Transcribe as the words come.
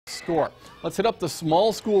score. Let's hit up the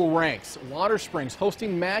small school ranks. Watersprings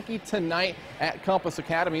hosting Mackay tonight at Compass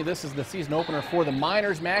Academy. This is the season opener for the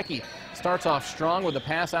Miners. Mackay starts off strong with a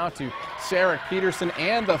pass out to Sarah Peterson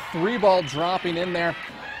and the three ball dropping in there.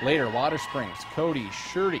 Later, Watersprings, Cody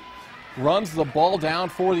Shirty runs the ball down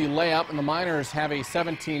for the layup, and the Miners have a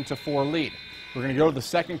 17-4 lead. We're going to go to the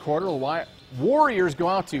second quarter. The Warriors go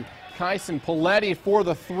out to Kyson Paletti for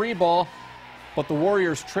the three ball, but the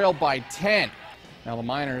Warriors trail by 10. Now the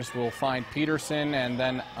Miners will find Peterson, and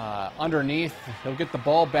then underneath, he'll get the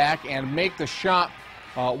ball back and make the shot.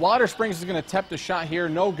 Watersprings is going to attempt the shot here,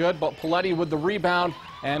 no good, but Paletti with the rebound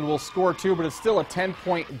and will score two, but it's still a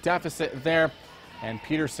 10-point deficit there. And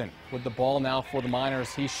Peterson with the ball now for the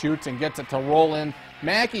Miners. He shoots and gets it to roll in.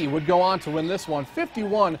 Mackay would go on to win this one.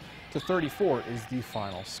 51-34 is the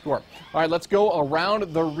final score. All right, let's go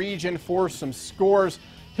around the region for some scores.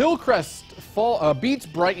 Hillcrest beats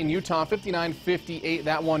Brighton, Utah, 59-58.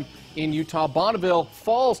 That one in Utah. Bonneville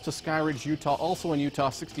falls to Skyridge, Utah, also in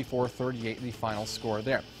Utah, 64-38, the final score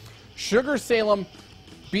there. Sugar Salem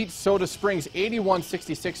beats Soda Springs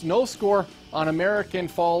 81-66. No score on American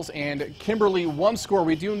Falls and Kimberly. One score.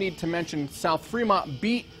 We do need to mention South Fremont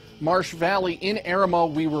beat Marsh Valley in Aramo.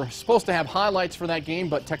 We were supposed to have highlights for that game,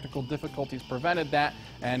 but technical difficulties prevented that,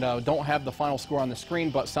 and don't have the final score on the screen,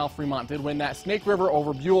 but South Fremont did win that. Snake River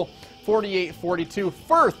over Buell 48-42.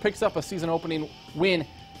 Firth picks up a season opening win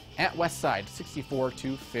at Westside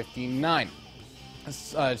 64-59.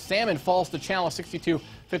 Salmon falls to Chalice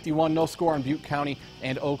 62-51. No score in Butte County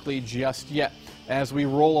and Oakley just yet. As we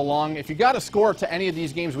roll along, if you got a score to any of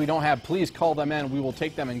these games we don't have, please call them in. We will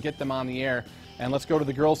take them and get them on the air. And let's go to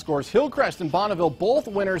the girls' scores. Hillcrest and Bonneville, both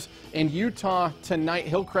winners in Utah tonight.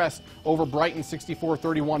 Hillcrest over Brighton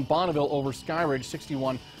 64-31. Bonneville over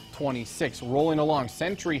Skyridge 61-26. Rolling along,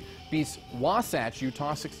 Century beats Wasatch,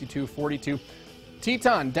 Utah 62-42.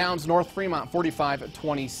 Teton downs North Fremont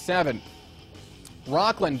 45-27.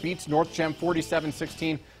 Rockland beats North Gem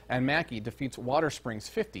 47-16, and Mackay defeats Watersprings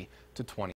 50-20.